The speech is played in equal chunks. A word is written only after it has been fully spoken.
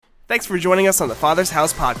Thanks for joining us on the Father's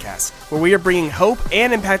House podcast, where we are bringing hope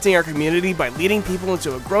and impacting our community by leading people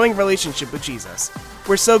into a growing relationship with Jesus.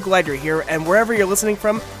 We're so glad you're here, and wherever you're listening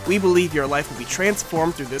from, we believe your life will be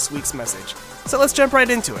transformed through this week's message. So let's jump right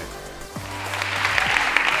into it.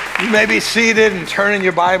 You may be seated and turn in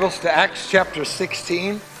your Bibles to Acts chapter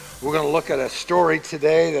 16. We're going to look at a story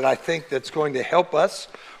today that I think that's going to help us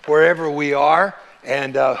wherever we are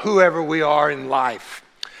and whoever we are in life.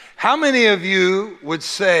 How many of you would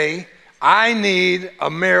say, I need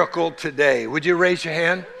a miracle today? Would you raise your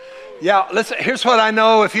hand? Yeah, listen, here's what I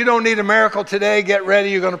know. If you don't need a miracle today, get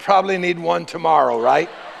ready. You're going to probably need one tomorrow, right?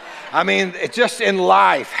 I mean, it's just in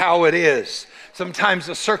life how it is. Sometimes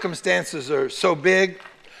the circumstances are so big,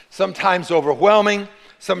 sometimes overwhelming,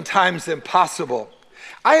 sometimes impossible.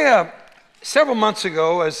 Several months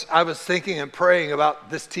ago, as I was thinking and praying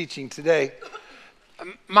about this teaching today,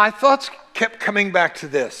 my thoughts kept coming back to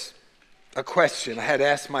this, a question I had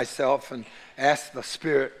asked myself and asked the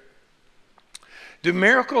Spirit. Do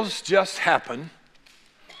miracles just happen,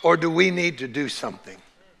 or do we need to do something?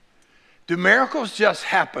 Do miracles just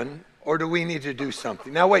happen, or do we need to do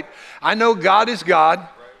something? Now wait, I know God is God,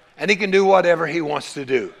 and He can do whatever He wants to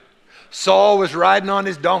do. Saul was riding on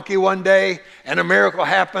his donkey one day, and a miracle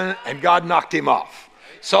happened, and God knocked him off.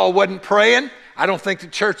 Saul wasn't praying. I don't think the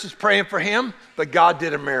church is praying for him, but God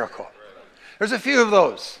did a miracle. There's a few of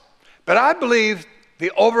those. But I believe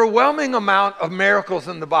the overwhelming amount of miracles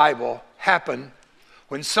in the Bible happen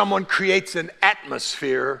when someone creates an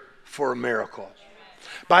atmosphere for a miracle.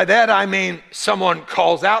 By that I mean someone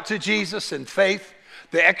calls out to Jesus in faith,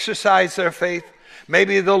 they exercise their faith.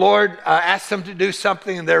 Maybe the Lord asks them to do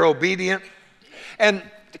something and they're obedient. And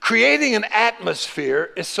creating an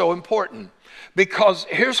atmosphere is so important because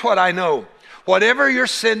here's what I know. Whatever you're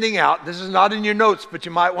sending out, this is not in your notes, but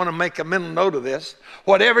you might want to make a mental note of this.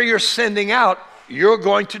 Whatever you're sending out, you're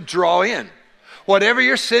going to draw in. Whatever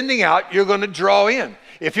you're sending out, you're going to draw in.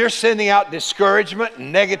 If you're sending out discouragement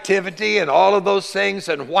and negativity and all of those things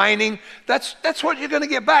and whining, that's what you're going to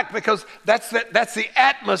get back because that's the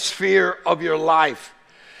atmosphere of your life.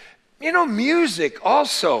 You know, music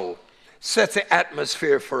also sets an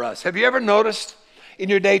atmosphere for us. Have you ever noticed in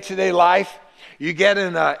your day-to-day life, you get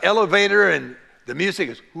in an elevator and the music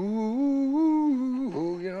is,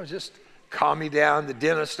 ooh, you know, just calm you down. The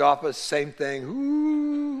dentist office, same thing,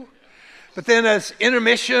 ooh. But then as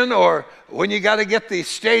intermission or when you got to get the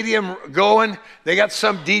stadium going, they got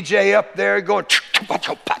some DJ up there going,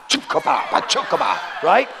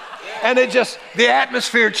 right? And the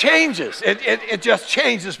atmosphere changes. It just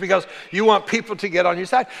changes because you want people to get on your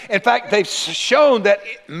side. In fact, they've shown that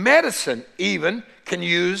medicine even can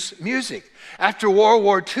use music. After World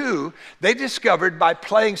War II, they discovered by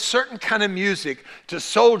playing certain kind of music to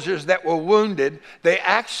soldiers that were wounded, they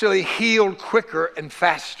actually healed quicker and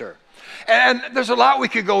faster. And there's a lot we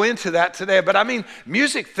could go into that today, but I mean,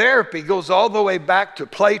 music therapy goes all the way back to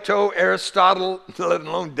Plato, Aristotle, let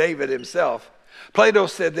alone David himself. Plato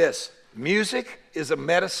said this, music is a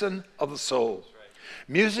medicine of the soul.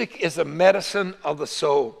 Music is a medicine of the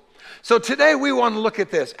soul. So today we want to look at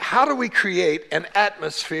this. How do we create an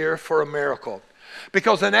atmosphere for a miracle?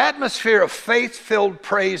 Because an atmosphere of faith-filled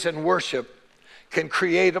praise and worship can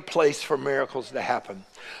create a place for miracles to happen.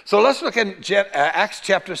 So let's look at Acts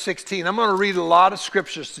chapter 16. I'm going to read a lot of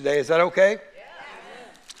scriptures today. Is that okay? Yeah.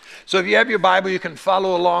 So if you have your Bible, you can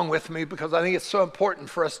follow along with me because I think it's so important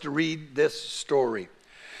for us to read this story.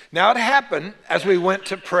 Now it happened as we went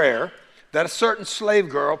to prayer that a certain slave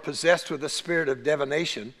girl possessed with the spirit of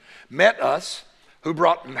divination met us, who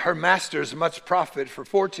brought her masters much profit for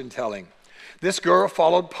fortune telling. This girl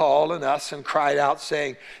followed Paul and us and cried out,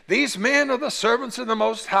 saying, these men are the servants of the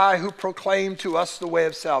Most High who proclaim to us the way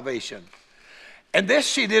of salvation. And this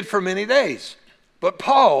she did for many days. But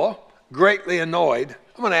Paul, greatly annoyed,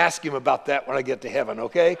 I'm going to ask him about that when I get to heaven,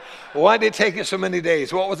 okay? Why did it take you so many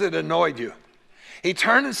days? What was it that annoyed you? He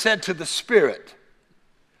turned and said to the Spirit,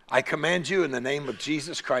 I command you in the name of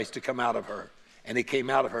Jesus Christ to come out of her. And he came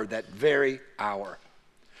out of her that very hour.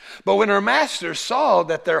 But when her masters saw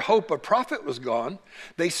that their hope of profit was gone,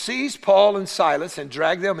 they seized Paul and Silas and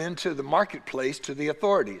dragged them into the marketplace to the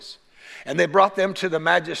authorities. And they brought them to the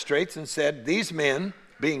magistrates and said, these men,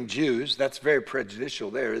 being Jews, that's very prejudicial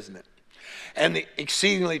there, isn't it? And they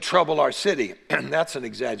exceedingly trouble our city. That's an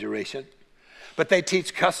exaggeration. But they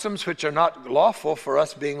teach customs which are not lawful for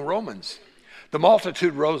us being Romans. The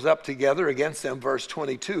multitude rose up together against them, verse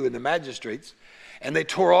 22, in the magistrates. And they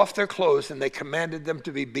tore off their clothes and they commanded them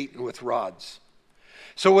to be beaten with rods.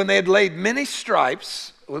 So when they had laid many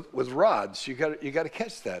stripes with rods, you got to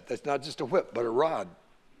catch that. That's not just a whip, but a rod.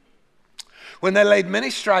 When they laid many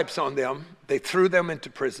stripes on them, they threw them into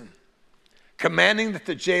prison, commanding that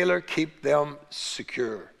the jailer keep them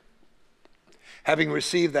secure. Having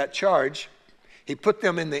received that charge, he put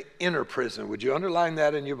them in the inner prison. Would you underline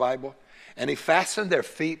that in your Bible? And he fastened their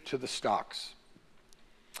feet to the stocks.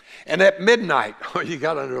 And at midnight, oh, you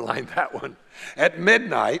got to underline that one. At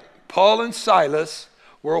midnight, Paul and Silas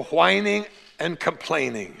were whining and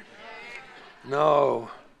complaining. No,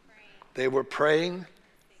 they were praying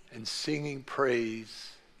and singing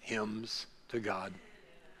praise hymns to God.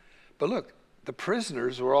 But look, the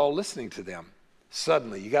prisoners were all listening to them.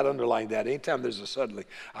 Suddenly, you got to underline that. Anytime there's a suddenly,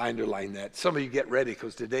 I underline that. Some of you get ready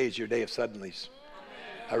because today is your day of suddenlies.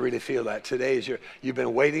 I really feel that. Today is you've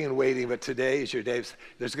been waiting and waiting, but today is your day.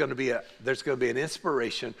 There's going to be an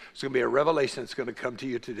inspiration. There's going to be a revelation that's going to come to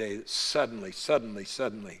you today. Suddenly.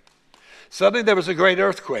 Suddenly there was a great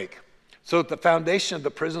earthquake, so that the foundation of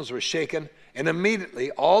the prisons was shaken, and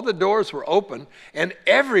immediately all the doors were open, and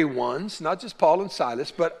everyone's, not just Paul and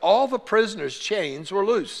Silas, but all the prisoners' chains were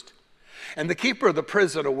loosed. And the keeper of the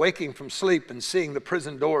prison, awaking from sleep and seeing the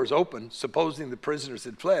prison doors open, supposing the prisoners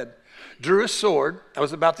had fled, drew a sword and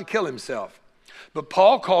was about to kill himself. But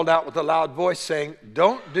Paul called out with a loud voice, saying,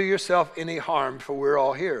 "Don't do yourself any harm, for we're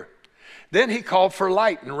all here." Then he called for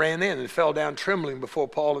light and ran in and fell down trembling before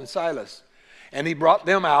Paul and Silas. And he brought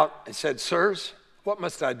them out and said, "Sirs, what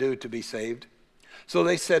must I do to be saved?" So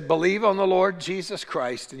they said, "Believe on the Lord Jesus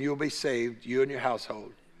Christ, and you'll be saved, you and your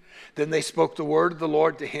household." Then they spoke the word of the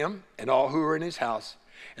Lord to him and all who were in his house.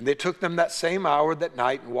 And they took them that same hour that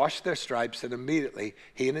night and washed their stripes, and immediately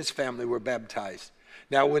he and his family were baptized.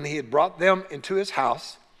 Now when he had brought them into his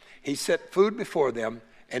house, he set food before them,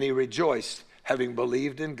 and he rejoiced, having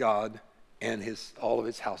believed in God and all of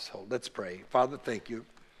his household. Let's pray. Father, thank you.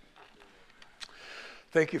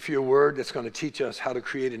 Thank you for your word that's going to teach us how to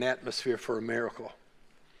create an atmosphere for a miracle.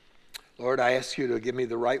 Lord, I ask you to give me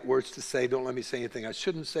the right words to say. Don't let me say anything I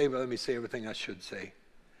shouldn't say, but let me say everything I should say.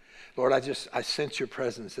 Lord, I sense your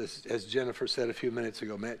presence, as Jennifer said a few minutes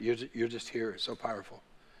ago. Man, you're just here, so powerful.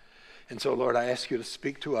 And so, Lord, I ask you to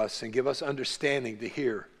speak to us and give us understanding to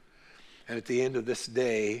hear. And at the end of this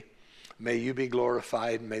day, may you be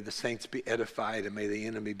glorified, may the saints be edified, and may the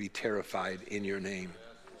enemy be terrified in your name.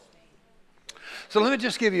 So let me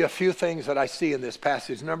just give you a few things that I see in this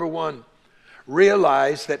passage. Number one,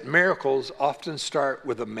 realize that miracles often start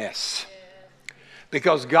with a mess.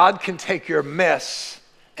 Because God can take your mess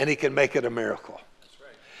and he can make it a miracle.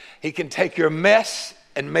 He can take your mess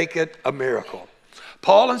and make it a miracle.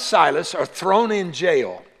 Paul and Silas are thrown in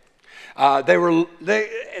jail. They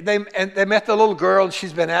met the little girl, and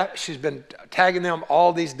she's been tagging them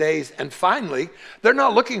all these days. And finally, they're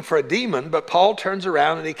not looking for a demon, but Paul turns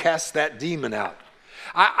around and he casts that demon out.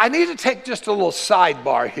 I need to take just a little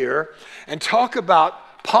sidebar here and talk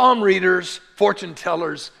about palm readers, fortune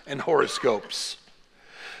tellers, and horoscopes.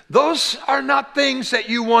 Those are not things that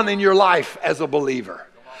you want in your life as a believer.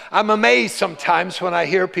 I'm amazed sometimes when I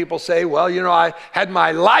hear people say, well, I had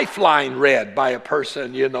my lifeline read by a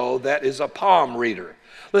person, that is a palm reader.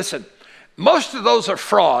 Listen, most of those are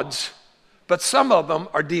frauds, but some of them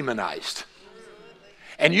are demonized.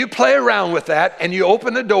 And you play around with that, and you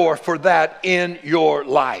open the door for that in your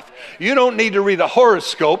life. You don't need to read a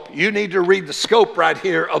horoscope. You need to read the scope right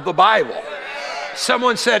here of the Bible.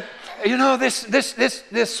 Someone said,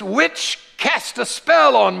 this witch cast a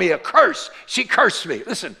spell on me, a curse. She cursed me.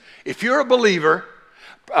 Listen, if you're a believer,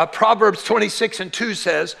 Proverbs 26:2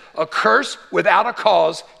 says, a curse without a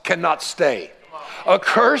cause cannot stay. A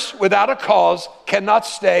curse without a cause cannot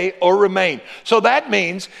stay or remain. So that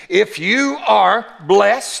means if you are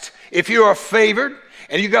blessed, if you are favored,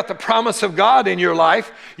 and you got the promise of God in your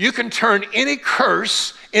life, you can turn any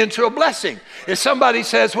curse into a blessing. If somebody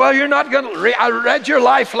says, well, you're not going to, I read your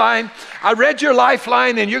lifeline,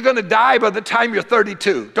 and you're going to die by the time you're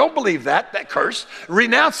 32. Don't believe that curse.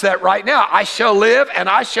 Renounce that right now. I shall live and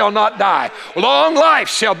I shall not die. Long life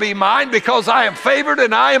shall be mine because I am favored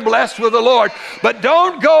and I am blessed with the Lord. But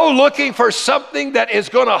don't go looking for something that is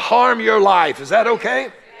going to harm your life. Is that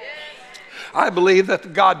okay? I believe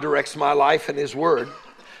that God directs my life in his word.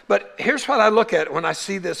 But here's what I look at when I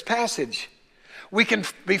see this passage. We can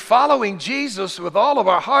be following Jesus with all of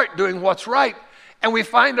our heart, doing what's right, and we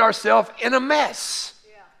find ourselves in a mess.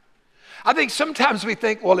 Yeah. I think sometimes we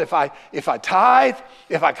think, well, if I tithe,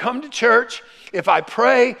 if I come to church, if I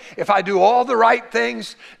pray, if I do all the right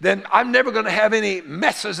things, then I'm never going to have any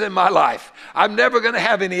messes in my life. I'm never going to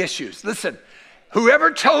have any issues. Listen,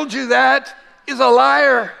 whoever told you that is a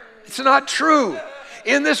liar. It's not true.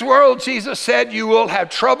 In this world, Jesus said, you will have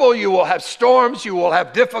trouble, you will have storms, you will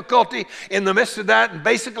have difficulty in the midst of that. And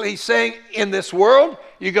basically he's saying, in this world,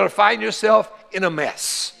 you're going to find yourself in a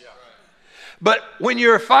mess. But when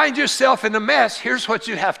you find yourself in a mess, here's what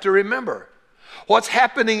you have to remember. What's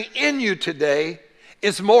happening in you today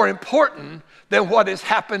is more important than what is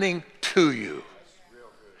happening to you.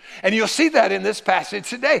 And you'll see that in this passage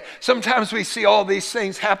today. Sometimes we see all these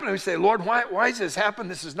things happen and we say, Lord, why does this happen?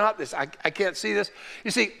 This is not this. I can't see this.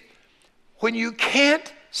 You see, when you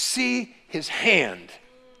can't see his hand,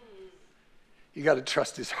 you got to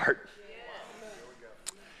trust his heart.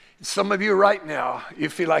 Some of you right now, you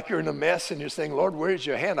feel like you're in a mess and you're saying, Lord, where's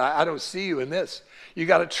your hand? I don't see you in this. You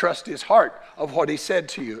got to trust his heart of what he said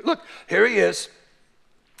to you. Look, here he is.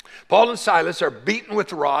 Paul and Silas are beaten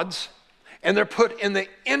with rods and they're put in the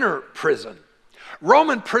inner prison.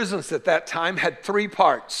 Roman prisons at that time had three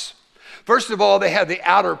parts. First of all, they had the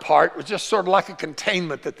outer part, which was just sort of like a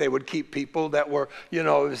containment that they would keep people that were, it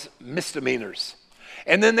was misdemeanors.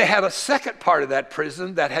 And then they had a second part of that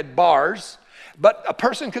prison that had bars, but a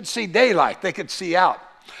person could see daylight, they could see out.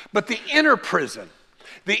 But the inner prison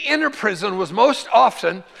was most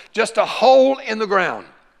often just a hole in the ground.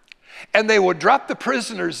 And they would drop the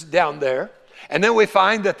prisoners down there, and then we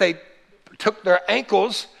find that they took their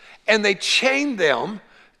ankles and they chained them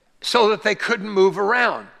so that they couldn't move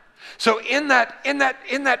around. So in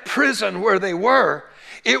that prison where they were,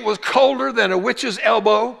 it was colder than a witch's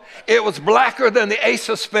elbow, it was blacker than the ace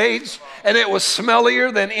of spades, and it was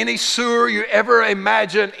smellier than any sewer you ever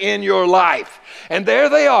imagined in your life. And there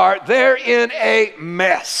they are, they're in a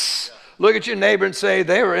mess. Look at your neighbor and say,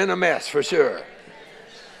 they were in a mess for sure.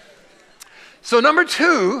 So number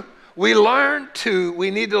two, we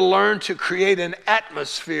need to learn to create an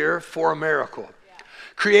atmosphere for a miracle.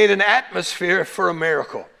 Create an atmosphere for a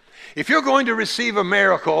miracle. If you're going to receive a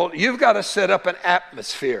miracle, you've got to set up an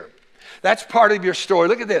atmosphere. That's part of your story.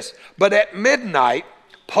 Look at this. But at midnight,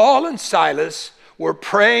 Paul and Silas were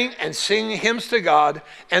praying and singing hymns to God,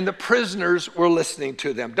 and the prisoners were listening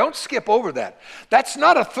to them. Don't skip over that. That's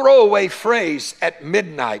not a throwaway phrase, at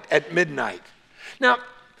midnight. Now,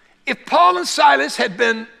 if Paul and Silas had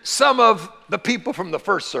been some of the people from the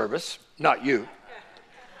first service, not you,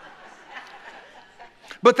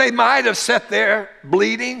 but they might have sat there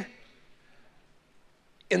bleeding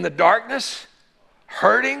in the darkness,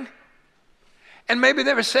 hurting, and maybe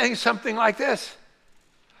they were saying something like this.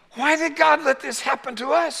 Why did God let this happen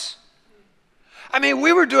to us? I mean,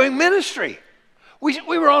 we were doing ministry. We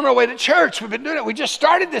were on our way to church. We've been doing it. We just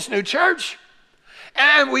started this new church.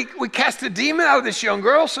 And we cast a demon out of this young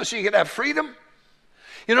girl so she could have freedom.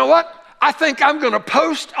 You know what? I think I'm going to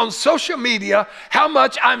post on social media how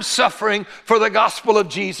much I'm suffering for the gospel of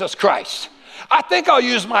Jesus Christ. I think I'll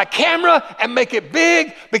use my camera and make it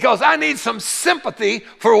big because I need some sympathy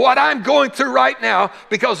for what I'm going through right now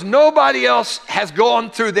because nobody else has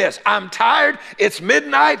gone through this. I'm tired. It's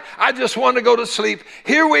midnight. I just want to go to sleep.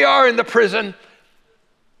 Here we are in the prison.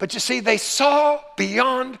 But you see, they saw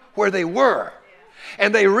beyond where they were.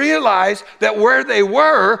 And they realized that where they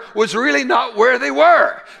were was really not where they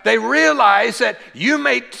were. They realized that you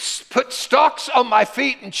may put stocks on my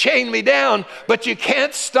feet and chain me down, but you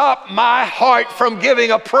can't stop my heart from giving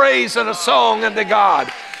a praise and a song unto God.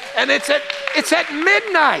 And it's at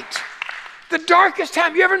midnight, the darkest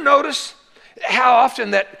time. You ever notice how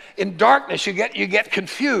often that in darkness you get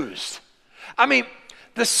confused? I mean,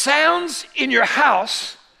 the sounds in your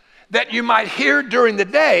house that you might hear during the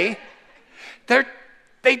day,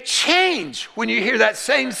 they change when you hear that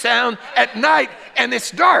same sound at night and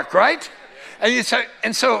it's dark, right?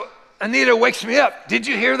 And so Anita wakes me up. Did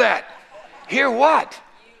you hear that? Hear what?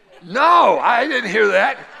 No, I didn't hear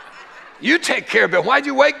that. You take care of it. Why'd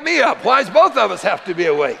you wake me up? Why does both of us have to be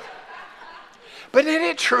awake? But isn't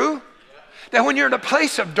it true that when you're in a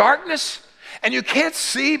place of darkness and you can't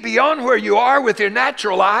see beyond where you are with your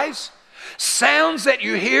natural eyes, sounds that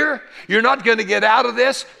you hear, you're not going to get out of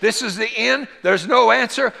this. This is the end. There's no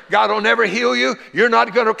answer. God will never heal you. You're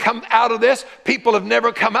not going to come out of this. People have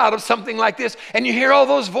never come out of something like this. And you hear all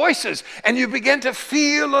those voices and you begin to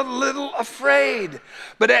feel a little afraid.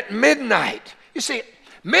 But at midnight, you see,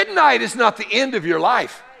 midnight is not the end of your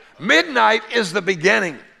life. Midnight is the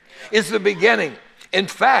beginning. Is the beginning. In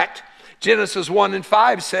fact, Genesis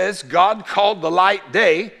 1:5 says, God called the light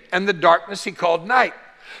day and the darkness he called night.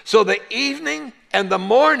 So the evening and the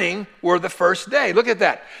morning were the first day. Look at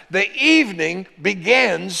that. The evening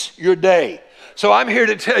begins your day. So I'm here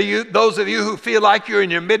to tell you, those of you who feel like you're in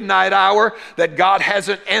your midnight hour, that God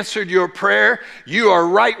hasn't answered your prayer, you are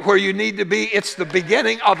right where you need to be. It's the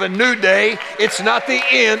beginning of a new day. It's not the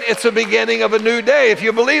end. It's the beginning of a new day. If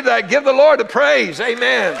you believe that, give the Lord a praise.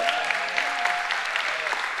 Amen.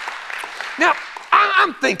 Now,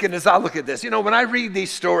 I'm thinking as I look at this, when I read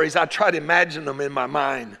these stories, I try to imagine them in my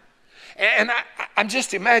mind. And I'm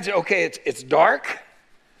just imagining, okay, it's dark,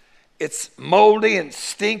 it's moldy and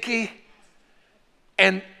stinky,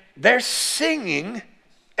 and they're singing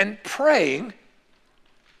and praying,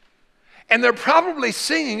 and they're probably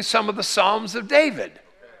singing some of the Psalms of David.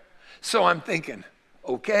 So I'm thinking,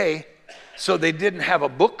 okay, so they didn't have a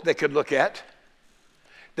book they could look at.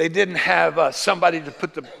 They didn't have somebody to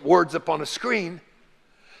put the words up on a screen.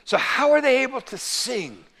 So how are they able to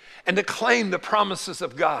sing and to claim the promises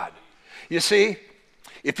of God? You see,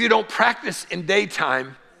 if you don't practice in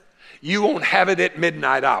daytime, you won't have it at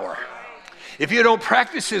midnight hour. If you don't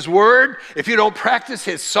practice His word, if you don't practice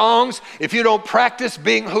His songs, if you don't practice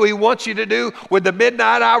being who He wants you to do, when the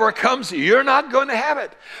midnight hour comes, you're not going to have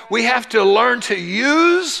it. We have to learn to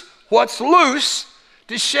use what's loose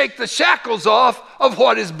to shake the shackles off of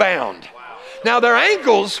what is bound. Now their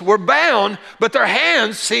ankles were bound, but their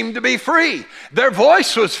hands seemed to be free. Their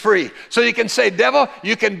voice was free. So you can say, devil,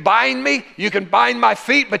 you can bind me, you can bind my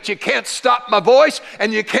feet, but you can't stop my voice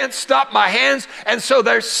and you can't stop my hands. And so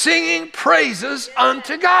they're singing praises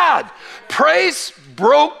unto God. Praise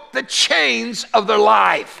broke the chains of their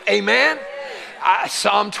life. Amen?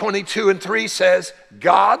 Psalm 22:3 says,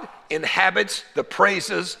 God inhabits the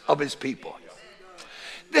praises of His people.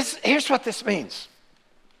 Here's what this means.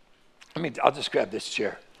 I'll just grab this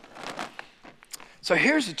chair. So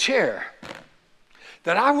here's a chair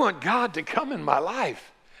that I want God to come in my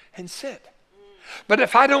life and sit. But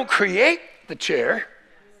if I don't create the chair,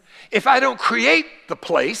 if I don't create the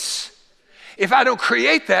place, if I don't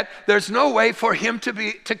create that, there's no way for Him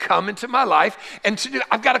to come into my life and to do.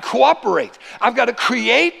 I've got to cooperate. I've got to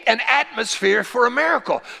create an atmosphere for a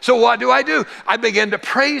miracle. So what do? I begin to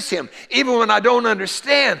praise Him. Even when I don't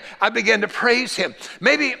understand, I begin to praise Him.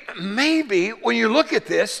 Maybe when you look at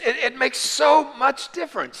this, it makes so much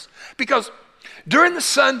difference. Because during the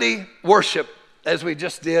Sunday worship, as we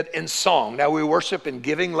just did in song, now we worship in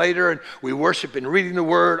giving later, and we worship in reading the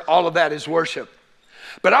word, all of that is worship.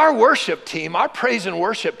 But our worship team, our praise and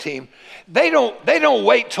worship team, they don't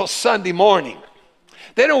wait till Sunday morning.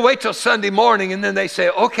 They don't wait till Sunday morning and then they say,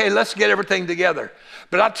 okay, let's get everything together.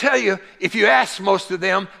 But I'll tell you, if you ask most of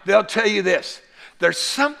them, they'll tell you this. There's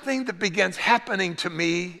something that begins happening to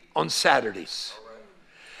me on Saturdays.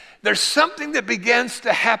 There's something that begins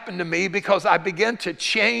to happen to me because I begin to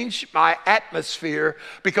change my atmosphere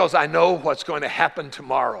because I know what's going to happen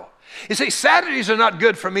tomorrow. You see, Saturdays are not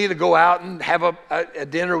good for me to go out and have a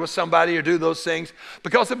dinner with somebody or do those things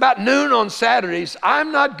because about noon on Saturdays,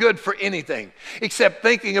 I'm not good for anything except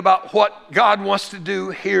thinking about what God wants to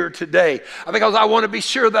do here today because I want to be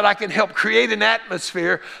sure that I can help create an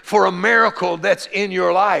atmosphere for a miracle that's in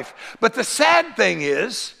your life. But the sad thing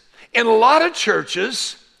is, in a lot of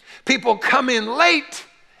churches, people come in late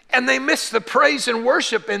and they miss the praise and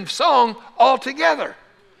worship and song altogether.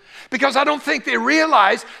 Because I don't think they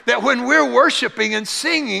realize that when we're worshiping and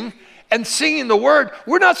singing the word,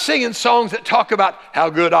 we're not singing songs that talk about how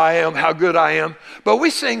good I am, but we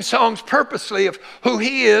sing songs purposely of who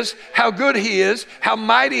He is, how good He is, how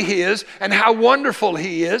mighty He is, and how wonderful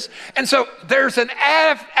He is. And so there's an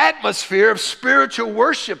atmosphere of spiritual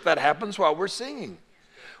worship that happens while we're singing.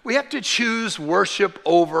 We have to choose worship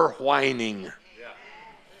over whining.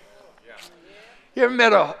 You ever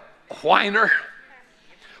met a whiner?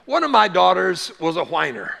 One of my daughters was a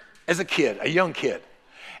whiner as a kid, a young kid.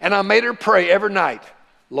 And I made her pray every night,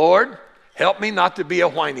 Lord, help me not to be a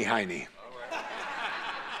whiny-hiney.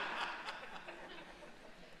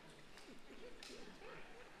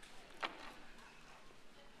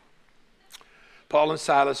 Paul and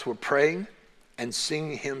Silas were praying and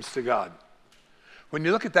singing hymns to God. When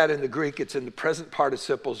you look at that in the Greek, it's in the present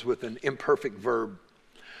participles with an imperfect verb,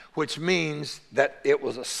 which means that it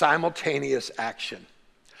was a simultaneous action.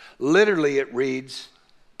 Literally, it reads,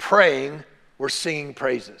 praying, we're singing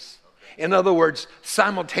praises. In other words,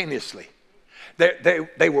 simultaneously.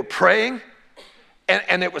 They were praying,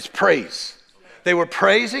 and it was praise. They were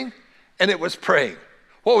praising, and it was praying.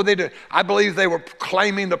 What were they doing? I believe they were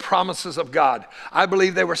claiming the promises of God. I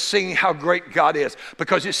believe they were singing how great God is.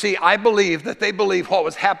 Because you see, I believe that they believed what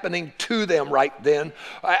was happening to them right then,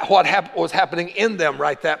 what was happening in them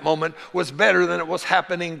right that moment was better than it was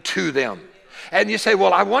happening to them. And you say,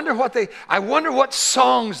 well, I wonder what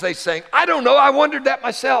songs they sang. I don't know. I wondered that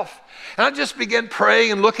myself. And I just began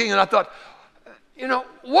praying and looking, and I thought,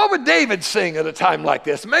 what would David sing at a time like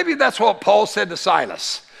this? Maybe that's what Paul said to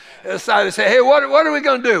Silas. Silas said, hey, what are we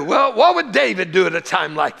going to do? Well, what would David do at a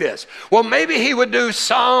time like this? Well, maybe he would do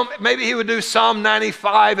Psalm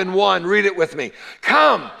 95:1. Read it with me.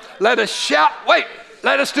 Come, let us shout. Wait,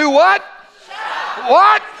 let us do what? Shout.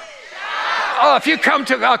 What? Oh, if you come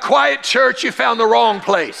to a quiet church, you found the wrong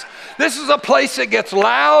place. This is a place that gets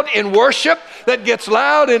loud in worship, that gets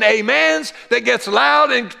loud in amens, that gets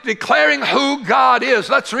loud in declaring who God is.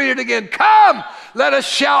 Let's read it again. Come, let us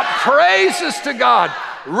shout praises to God.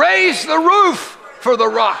 Raise the roof for the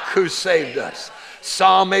rock who saved us.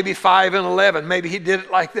 Psalm maybe 5 and 11, maybe he did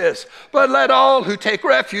it like this. But let all who take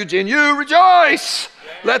refuge in you rejoice.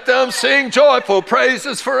 Let them sing joyful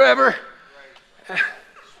praises forever.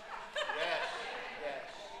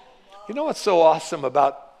 You know what's so awesome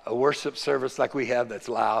about a worship service like we have that's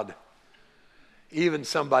loud? Even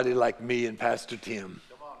somebody like me and Pastor Tim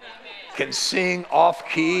can sing off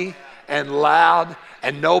key and loud,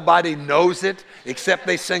 and nobody knows it except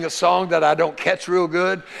they sing a song that I don't catch real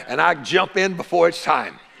good, and I jump in before it's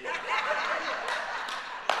time.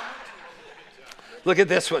 Look at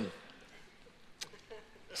this one.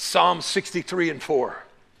 Psalm 63 and 4.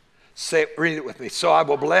 Read it with me. So I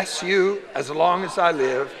will bless you as long as I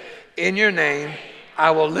live. In your name,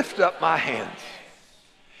 I will lift up my hands.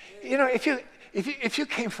 You know, if you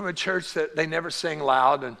came from a church that they never sang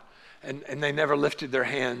loud and they never lifted their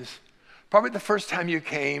hands, probably the first time you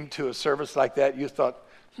came to a service like that, you thought,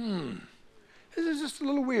 this is just a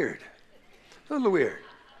little weird. A little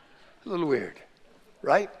weird,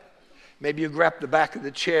 right? Maybe you grabbed the back of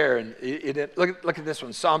the chair and look at this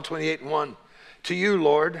one, Psalm 28 and 1. To you,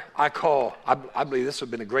 Lord, I call. I believe this would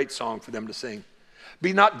have been a great song for them to sing.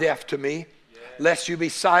 Be not deaf to me, lest you be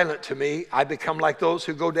silent to me. I become like those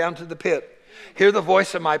who go down to the pit. Hear the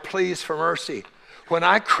voice of my pleas for mercy. When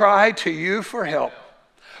I cry to you for help,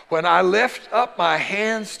 when I lift up my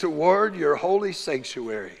hands toward your holy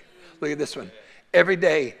sanctuary. Look at this one. Every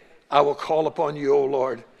day I will call upon you, O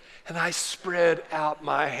Lord, and I spread out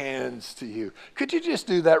my hands to you. Could you just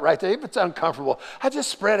do that right there? If it's uncomfortable, I just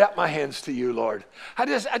spread out my hands to you, Lord.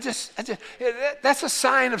 That's a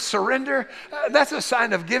sign of surrender. That's a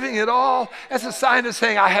sign of giving it all. That's a sign of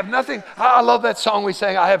saying, I have nothing. I love that song we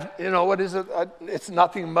sang. I have, what is it? It's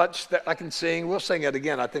nothing much that I can sing. We'll sing it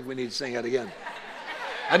again. I think we need to sing it again.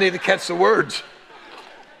 I need to catch the words.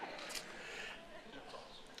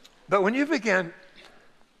 But when you began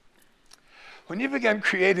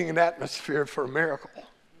creating an atmosphere for a miracle,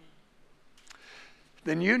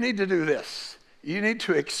 then you need to do this. You need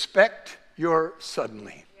to expect your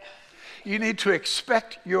suddenly. You need to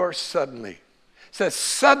expect your suddenly. It says,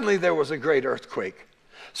 suddenly there was a great earthquake,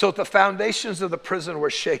 so that the foundations of the prison were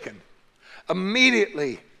shaken.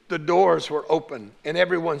 Immediately the doors were open and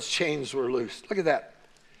everyone's chains were loosed. Look at that.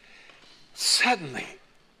 Suddenly.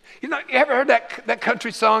 You ever heard that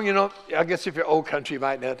country song? I guess if you're old country, you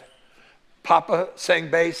might know. Papa sang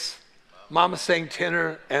bass, Mama sang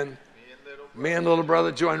tenor, and me and little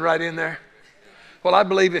brother joined right in there. Well, I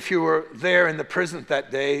believe if you were there in the prison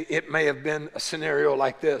that day, it may have been a scenario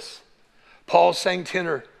like this. Paul sang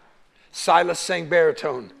tenor, Silas sang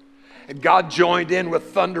baritone, and God joined in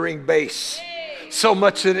with thundering bass, so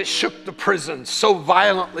much that it shook the prison so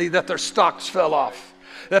violently that their stocks fell off,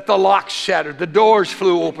 that the locks shattered, the doors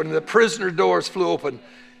flew open, the prisoner doors flew open,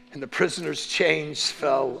 and the prisoner's chains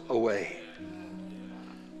fell away.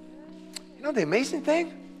 You know the amazing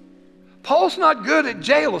thing? Paul's not good at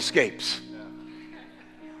jail escapes.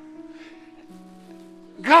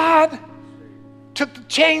 God took the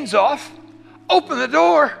chains off, opened the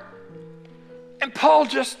door, and Paul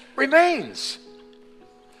just remains.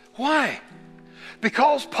 Why?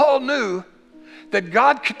 Because Paul knew that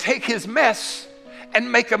God could take his mess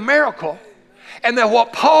and make a miracle, and that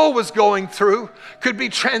what Paul was going through could be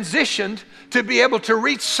transitioned to be able to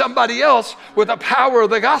reach somebody else with the power of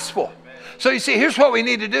the gospel. So you see, here's what we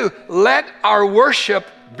need to do. Let our worship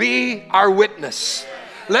be our witness.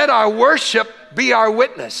 Let our worship be our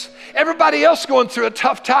witness. Everybody else going through a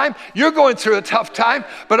tough time, you're going through a tough time,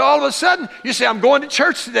 but all of a sudden you say, I'm going to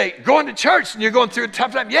church today, going to church, and you're going through a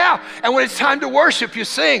tough time. Yeah, and when it's time to worship, you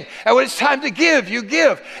sing. And when it's time to give, you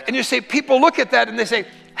give. And you say, people look at that and they say,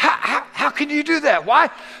 how can you do that? Why?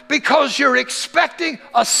 Because you're expecting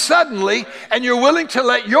a suddenly, and you're willing to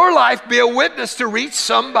let your life be a witness to reach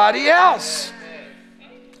somebody else.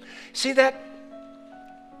 See that?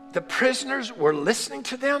 The prisoners were listening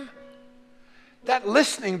to them. That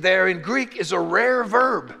listening there in Greek is a rare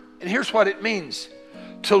verb. And here's what it means.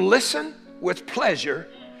 To listen with pleasure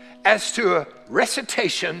as to a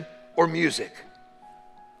recitation or music.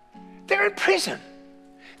 They're in prison.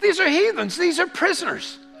 These are heathens. These are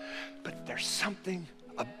prisoners. But there's something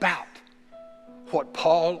about what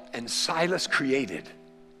Paul and Silas created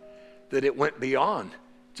that it went beyond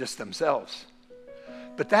just themselves.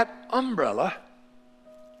 But that umbrella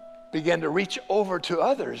began to reach over to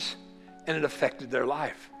others, and it affected their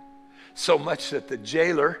life. so much that the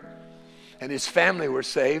jailer and his family were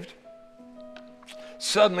saved.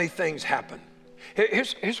 Suddenly things happen.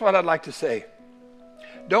 Here's what I'd like to say.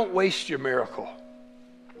 Don't waste your miracle.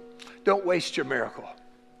 Don't waste your miracle.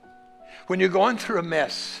 When you're going through a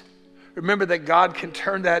mess, remember that God can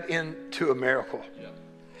turn that into a miracle. Yeah.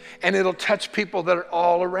 And it'll touch people that are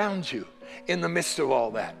all around you in the midst of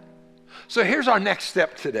all that. So here's our next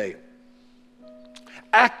step today.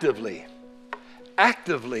 Actively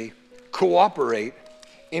cooperate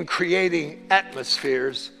in creating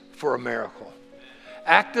atmospheres for a miracle.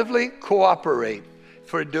 Actively cooperate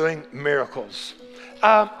for doing miracles.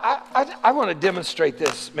 I want to demonstrate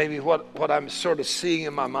this, maybe what I'm sort of seeing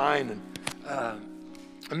in my mind. And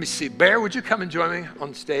let me see. Bear, would you come and join me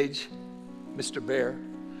on stage? Mr. Bear,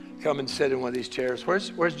 come and sit in one of these chairs.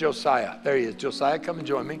 Where's Josiah? There he is. Josiah, come and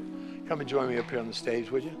join me. Come and join me up here on the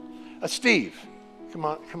stage, would you? Steve, come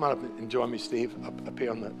on up and join me, Steve, up here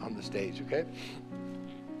on the stage, okay?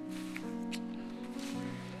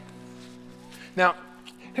 Now,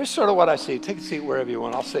 here's sort of what I see. Take a seat wherever you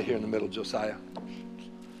want. I'll sit here in the middle, Josiah.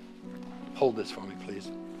 Hold this for me, please.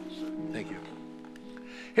 Thank you.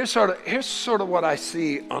 Here's sort of what I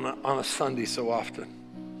see on a Sunday so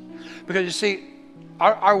often. Because you see,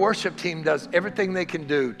 our worship team does everything they can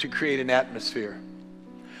do to create an atmosphere.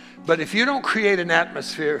 But if you don't create an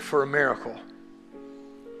atmosphere for a miracle,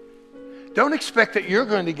 don't expect that you're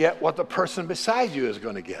going to get what the person beside you is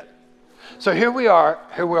going to get. So here we are,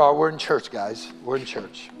 we're in church, guys. We're in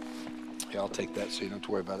church. Yeah, I'll take that so you don't have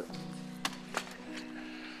to worry about it.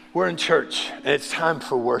 We're in church, and it's time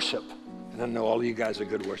for worship. And I know all of you guys are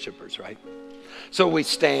good worshipers, right? So we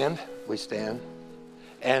stand,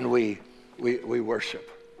 and we worship.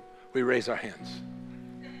 We raise our hands.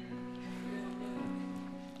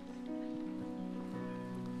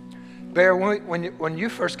 Bear, when you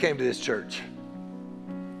first came to this church,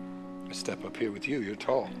 I step up here with you. You're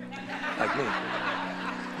tall, like me.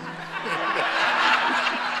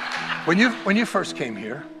 When you first came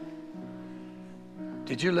here,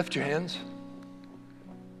 did you lift your hands?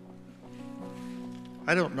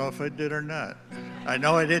 I don't know if I did or not. I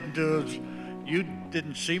know I didn't do it. You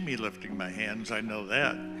didn't see me lifting my hands. I know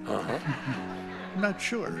that. Uh-huh. I'm not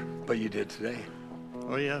sure. But you did today.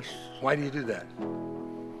 Oh, yes. Why do you do that?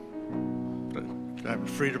 I'm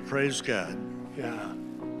free to praise God. Yeah.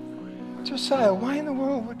 Josiah, why in the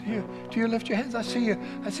world do you lift your hands? I see you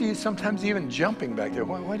sometimes even jumping back there.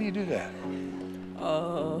 Why do you do that?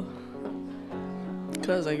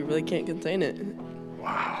 Because I really can't contain it.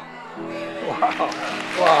 Wow.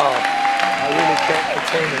 I really can't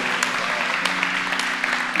contain it.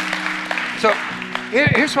 So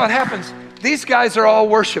here's what happens. These guys are all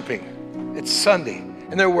worshiping. It's Sunday,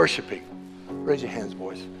 and they're worshiping. Raise your hands,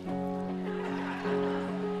 boys.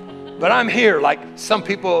 But I'm here like some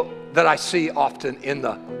people that I see often in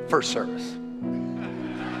the first service.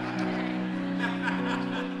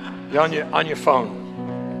 You're on your phone.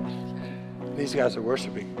 These guys are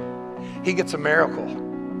worshiping. He gets a miracle.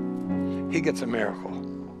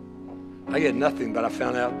 I get nothing, but I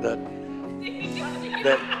found out that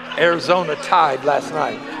Arizona tied last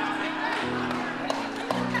night.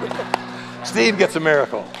 Steve gets a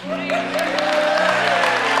miracle.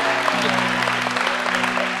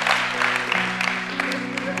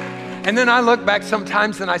 And then I look back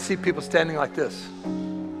sometimes and I see people standing like this.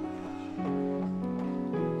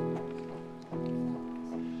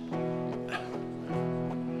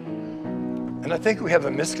 And I think we have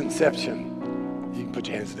a misconception. You can put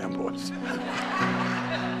your hands down, boys.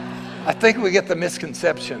 I think we get the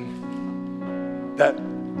misconception that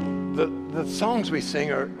the songs we sing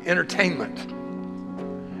are entertainment.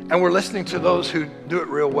 And we're listening to those who do it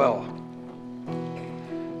real well.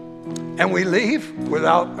 And we leave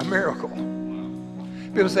without a miracle.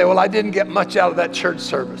 People say, well, I didn't get much out of that church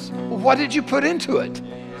service. Well, what did you put into it?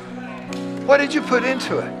 What did you put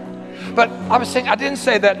into it? But I was saying, I didn't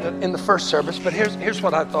say that in the first service, but here's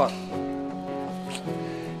what I thought.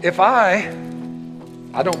 If I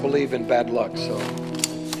don't believe in bad luck, so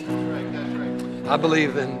I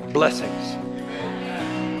believe in blessings.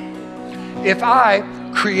 If I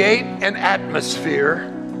create an atmosphere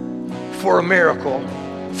for a miracle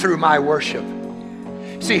through my worship.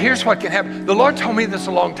 See, here's what can happen. The Lord told me this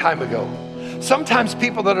a long time ago. Sometimes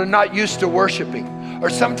people that are not used to worshiping, or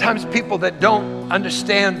sometimes people that don't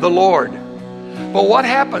understand the Lord. But what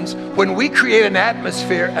happens when we create an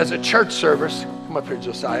atmosphere as a church service? Come up here,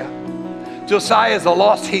 Josiah. Josiah is a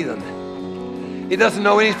lost heathen. He doesn't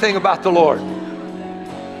know anything about the Lord.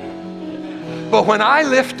 But when I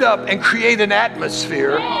lift up and create an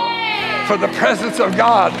atmosphere for the presence of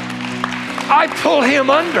God, I pull him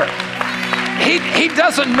under. He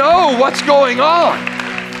doesn't know what's going on,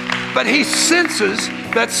 but he senses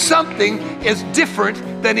that something is different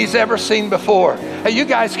than he's ever seen before. Hey, you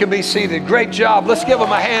guys can be seated. Great job. Let's give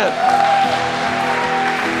them a hand.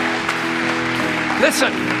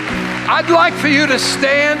 Listen, I'd like for you to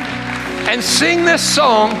stand and sing this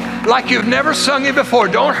song like you've never sung it before.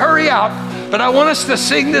 Don't hurry out, but I want us to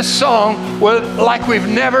sing this song like we've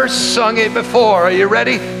never sung it before. Are you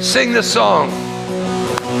ready? Sing the song.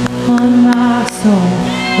 On my soul,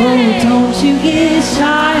 oh, don't you get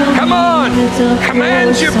shy on Come on,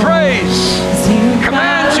 command your praise.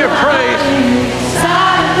 Command your praise.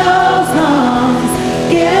 Side those lungs,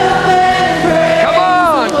 get up and praise. Come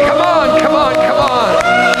on, come on, come on, come on.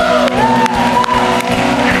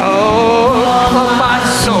 Oh, my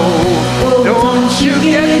soul, don't you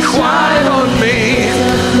get quiet on me.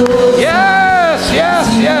 Yes, yes,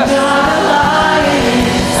 yes.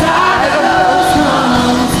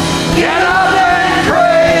 Get up and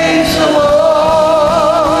praise the Lord.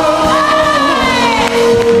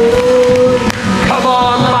 Come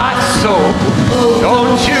on, my soul.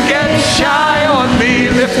 Don't you get shy on me.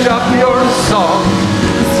 Lift up your song.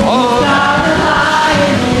 Oh,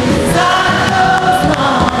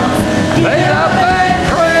 get up and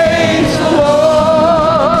praise the Lord.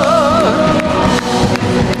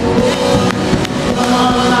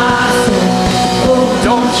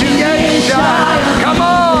 Don't you get shy. Come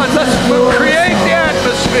on, let's create the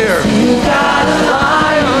atmosphere. You gotta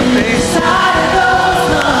lie on me.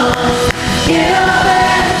 Get up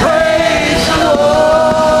and praise the Lord.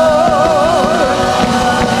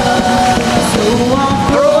 So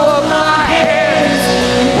I'll throw up my hands,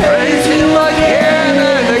 praise Him again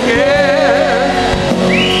and again.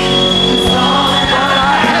 The song that I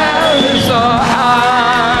have is a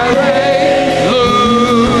hallelujah.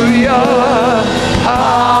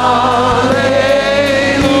 Hallelujah.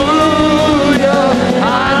 I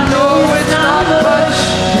know it's not much.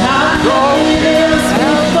 Long it is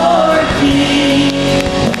for me.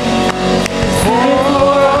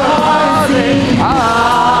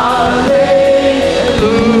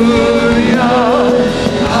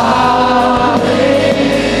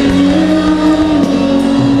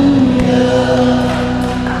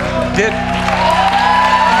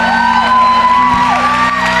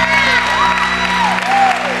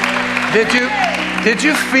 Did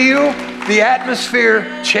you feel the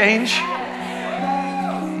atmosphere change?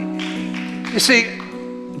 You see,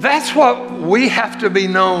 that's what we have to be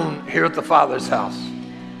known here at the Father's house.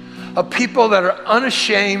 A people that are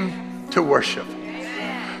unashamed to worship.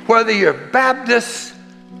 Whether you're Baptist,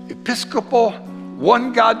 Episcopal,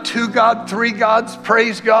 one God, two God, three gods,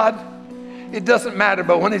 praise God, it doesn't matter.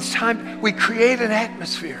 But when it's time, we create an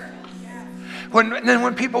atmosphere. Then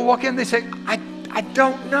when people walk in, they say, I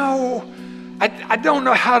don't know. I don't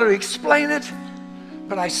know how to explain it,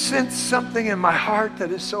 but I sense something in my heart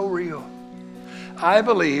that is so real. I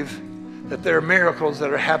believe that there are miracles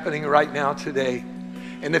that are happening right now today.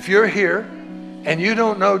 And if you're here and you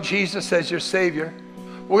don't know Jesus as your Savior,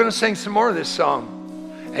 we're going to sing some more of this song.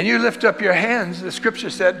 And you lift up your hands. The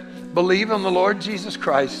scripture said, believe on the Lord Jesus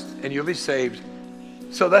Christ and you'll be saved.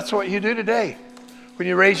 So that's what you do today. When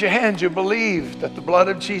you raise your hands, you believe that the blood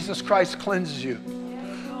of Jesus Christ cleanses you.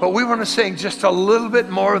 But we want to sing just a little bit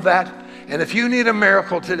more of that. And if you need a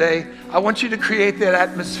miracle today, I want you to create that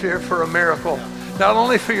atmosphere for a miracle. Not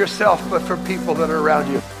only for yourself, but for people that are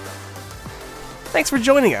around you. Thanks for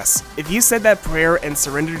joining us. If you said that prayer and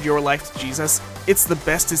surrendered your life to Jesus, it's the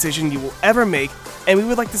best decision you will ever make, and we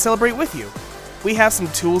would like to celebrate with you. We have some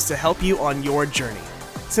tools to help you on your journey.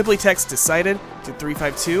 Simply text DECIDED to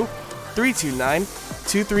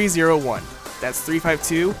 352-329-2301. That's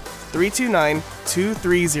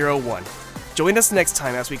 352-329-2301. Join us next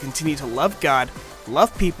time as we continue to love God,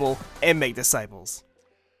 love people, and make disciples.